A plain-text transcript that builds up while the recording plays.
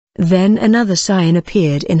Then another sign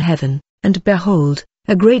appeared in heaven, and behold,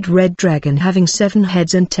 a great red dragon having 7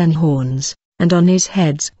 heads and 10 horns, and on his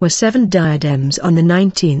heads were 7 diadems. On the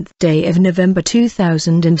 19th day of November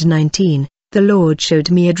 2019, the Lord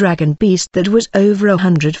showed me a dragon beast that was over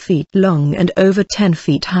 100 feet long and over 10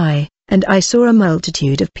 feet high, and I saw a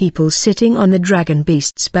multitude of people sitting on the dragon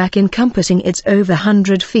beast's back encompassing its over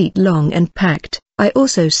 100 feet long and packed. I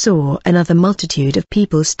also saw another multitude of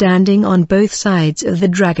people standing on both sides of the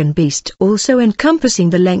dragon beast, also encompassing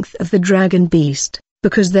the length of the dragon beast,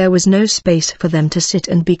 because there was no space for them to sit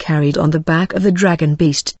and be carried on the back of the dragon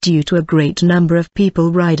beast due to a great number of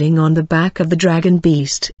people riding on the back of the dragon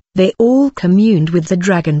beast. They all communed with the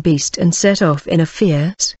dragon beast and set off in a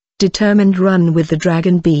fierce, determined run with the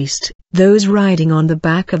dragon beast, those riding on the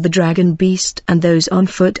back of the dragon beast and those on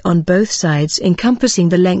foot on both sides encompassing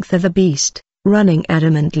the length of the beast, running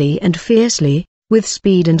adamantly and fiercely, with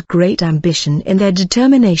speed and great ambition in their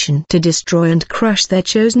determination to destroy and crush their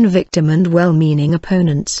chosen victim and well-meaning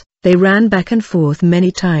opponents. They ran back and forth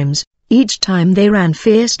many times. Each time they ran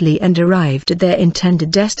fiercely and arrived at their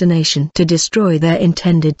intended destination to destroy their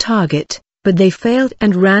intended target, but they failed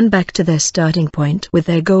and ran back to their starting point with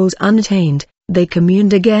their goals unattained. They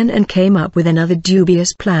communed again and came up with another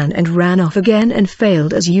dubious plan and ran off again and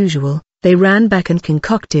failed as usual. They ran back and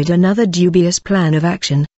concocted another dubious plan of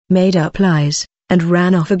action, made up lies, and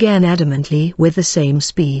ran off again adamantly with the same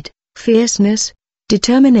speed, fierceness,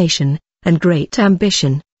 determination, and great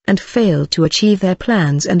ambition, and failed to achieve their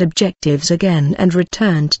plans and objectives again and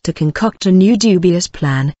returned to concoct a new dubious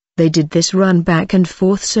plan. They did this run back and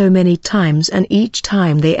forth so many times, and each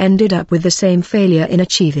time they ended up with the same failure in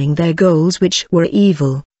achieving their goals, which were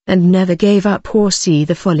evil, and never gave up or see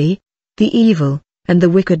the folly, the evil, and the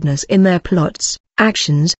wickedness in their plots,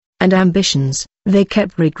 actions, and ambitions. They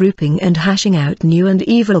kept regrouping and hashing out new and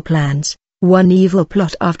evil plans, one evil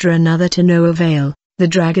plot after another to no avail. The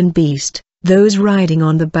dragon beast, those riding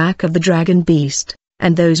on the back of the dragon beast,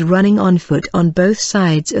 and those running on foot on both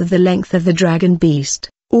sides of the length of the dragon beast,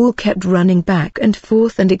 all kept running back and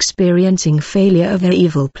forth and experiencing failure of their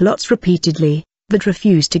evil plots repeatedly, but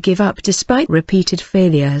refused to give up despite repeated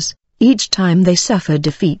failures. Each time they suffered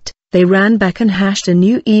defeat, they ran back and hashed a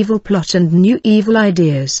new evil plot and new evil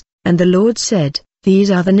ideas. And the Lord said,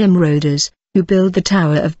 "These are the Nimroders, who build the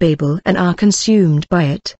Tower of Babel and are consumed by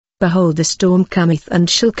it. Behold, the storm cometh and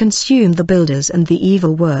shall consume the builders and the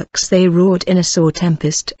evil works they wrought in a sore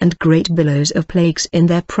tempest and great billows of plagues in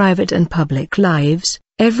their private and public lives.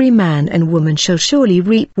 Every man and woman shall surely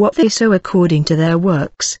reap what they sow according to their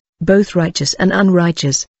works, both righteous and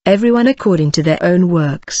unrighteous, everyone according to their own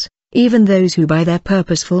works, even those who by their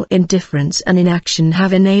purposeful indifference and inaction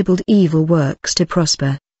have enabled evil works to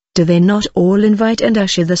prosper. Do they not all invite and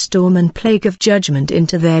usher the storm and plague of judgment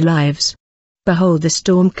into their lives? Behold, the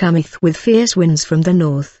storm cometh with fierce winds from the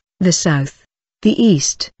north, the south, the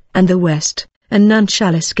east, and the west, and none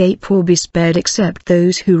shall escape or be spared except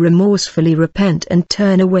those who remorsefully repent and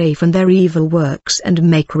turn away from their evil works and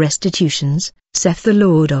make restitutions, saith the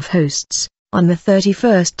Lord of hosts." On the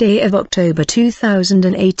 31st day of October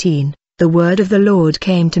 2018, the word of the Lord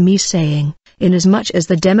came to me saying, "Inasmuch as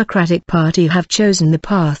the Democratic Party have chosen the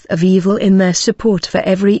path of evil in their support for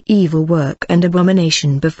every evil work and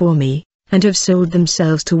abomination before me, and have sold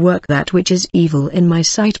themselves to work that which is evil in my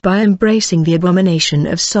sight by embracing the abomination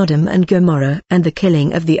of Sodom and Gomorrah and the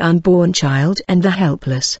killing of the unborn child and the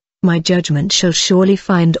helpless, my judgment shall surely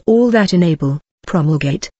find all that enable,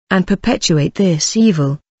 promulgate, and perpetuate this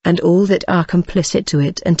evil, and all that are complicit to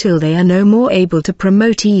it until they are no more able to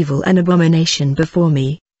promote evil and abomination before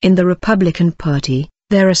me." In the Republican Party,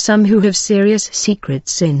 there are some who have serious secret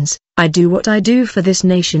sins. I do what I do for this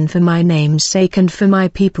nation for my name's sake and for my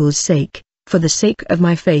people's sake, for the sake of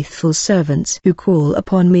my faithful servants who call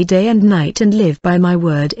upon me day and night and live by my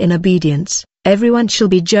word in obedience. Everyone shall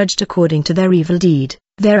be judged according to their evil deed,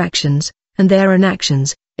 their actions, and their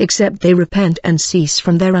inactions, except they repent and cease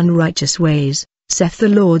from their unrighteous ways, saith the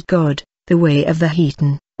Lord God, the way of the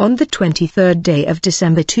heathen. On the 23rd day of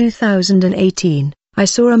December 2018, I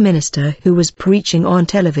saw a minister who was preaching on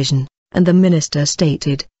television, and the minister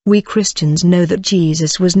stated, "We Christians know that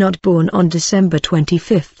Jesus was not born on December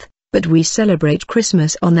 25th, but we celebrate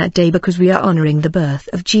Christmas on that day because we are honoring the birth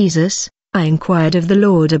of Jesus." I inquired of the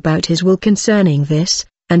Lord about his will concerning this,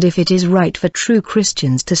 and if it is right for true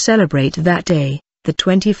Christians to celebrate that day, the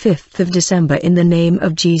 25th of December in the name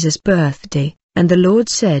of Jesus' birthday, and the Lord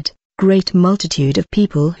said, "Great multitude of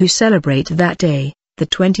people who celebrate that day, the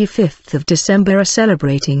 25th of December, are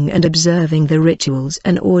celebrating and observing the rituals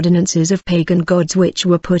and ordinances of pagan gods which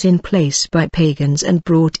were put in place by pagans and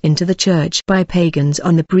brought into the church by pagans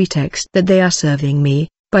on the pretext that they are serving me,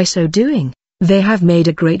 By so doing, they have made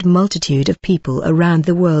a great multitude of people around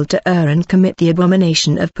the world to err and commit the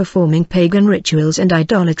abomination of performing pagan rituals and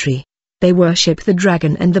idolatry. They worship the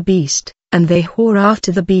dragon and the beast, and they whore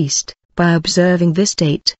after the beast. By observing this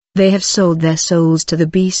date, they have sold their souls to the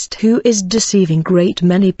beast, who is deceiving great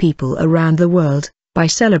many people around the world. By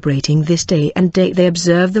celebrating this day and date, they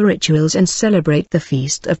observe the rituals and celebrate the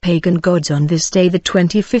feast of pagan gods on this day, the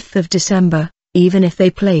 25th of December. Even if they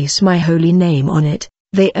place my holy name on it,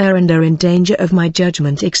 they err and are in danger of my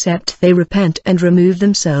judgment, except they repent and remove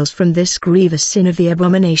themselves from this grievous sin of the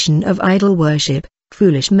abomination of idol worship.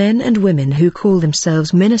 Foolish men and women who call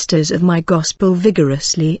themselves ministers of my gospel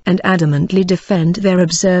vigorously and adamantly defend their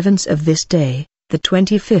observance of this day, the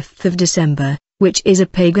 25th of December, which is a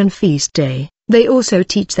pagan feast day. They also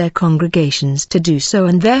teach their congregations to do so,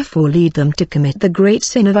 and therefore lead them to commit the great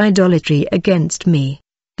sin of idolatry against me,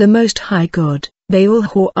 the Most High God. They all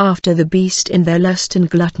whore after the beast in their lust and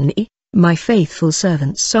gluttony. My faithful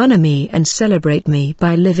servants honor me and celebrate me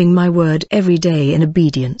by living my word every day in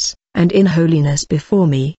obedience and in holiness before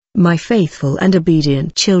me. My faithful and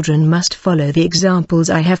obedient children must follow the examples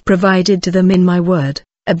I have provided to them in my word,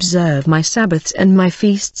 observe my Sabbaths and my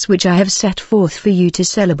feasts which I have set forth for you to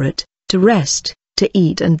celebrate, to rest, to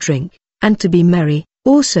eat and drink, and to be merry.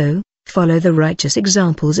 Also, follow the righteous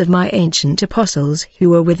examples of my ancient apostles who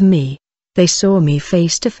were with me. They saw me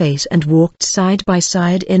face to face and walked side by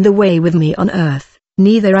side in the way with me on earth.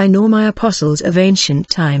 Neither I nor my apostles of ancient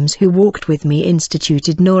times who walked with me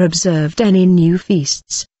instituted nor observed any new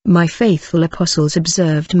feasts. My faithful apostles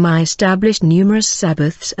observed my established numerous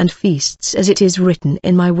Sabbaths and feasts, as it is written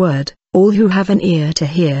in my word. All who have an ear to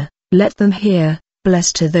hear, let them hear.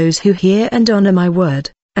 Blessed are those who hear and honor my word,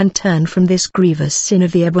 and turn from this grievous sin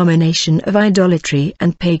of the abomination of idolatry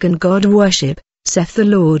and pagan god worship, saith the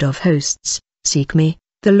Lord of hosts. Seek me,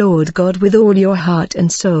 the Lord God, with all your heart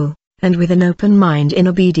and soul, and with an open mind in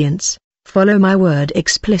obedience. Follow my word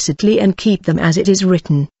explicitly and keep them as it is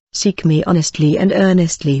written. Seek me honestly and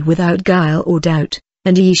earnestly without guile or doubt,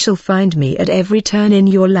 and ye shall find me at every turn in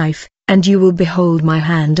your life, and you will behold my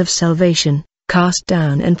hand of salvation. Cast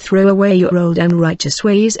down and throw away your old unrighteous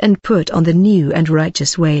ways and put on the new and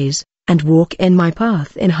righteous ways, and walk in my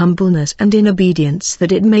path in humbleness and in obedience,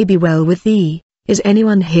 that it may be well with thee. Is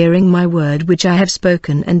anyone hearing my word which I have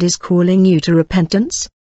spoken and is calling you to repentance?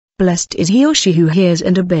 Blessed is he or she who hears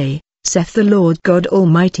and obey, saith the Lord God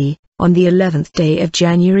Almighty. On the 11th day of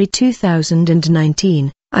January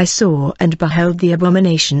 2019, I saw and beheld the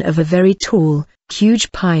abomination of a very tall,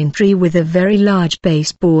 huge pine tree with a very large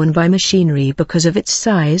base borne by machinery because of its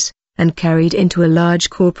size, and carried into a large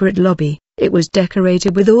corporate lobby. It was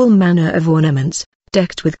decorated with all manner of ornaments,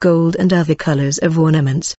 decked with gold and other colors of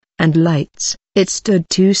ornaments, and lights. It stood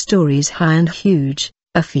 2 stories high and huge.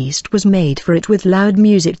 A feast was made for it with loud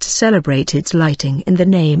music to celebrate its lighting in the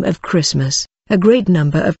name of Christmas. A great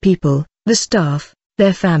number of people, the staff,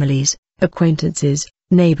 their families, acquaintances,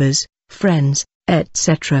 neighbors, friends,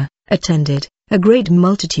 etc., attended. A great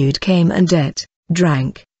multitude came and ate,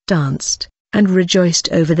 drank, danced, and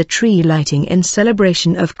rejoiced over the tree lighting in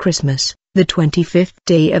celebration of Christmas, the 25th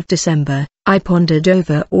day of December. I pondered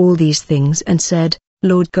over all these things and said,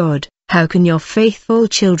 Lord God, how can your faithful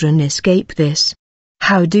children escape this?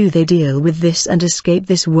 How do they deal with this and escape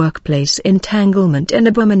this workplace entanglement and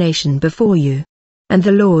abomination before you? And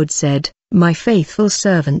the Lord said, my faithful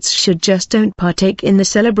servants should just don't partake in the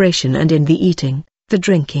celebration and in the eating, the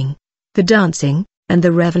drinking, the dancing, and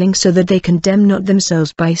the reveling, so that they condemn not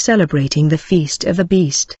themselves by celebrating the feast of the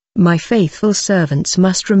beast. My faithful servants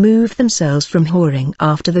must remove themselves from whoring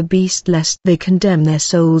after the beast, lest they condemn their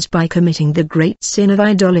souls by committing the great sin of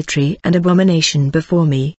idolatry and abomination before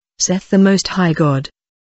me, saith the Most High God.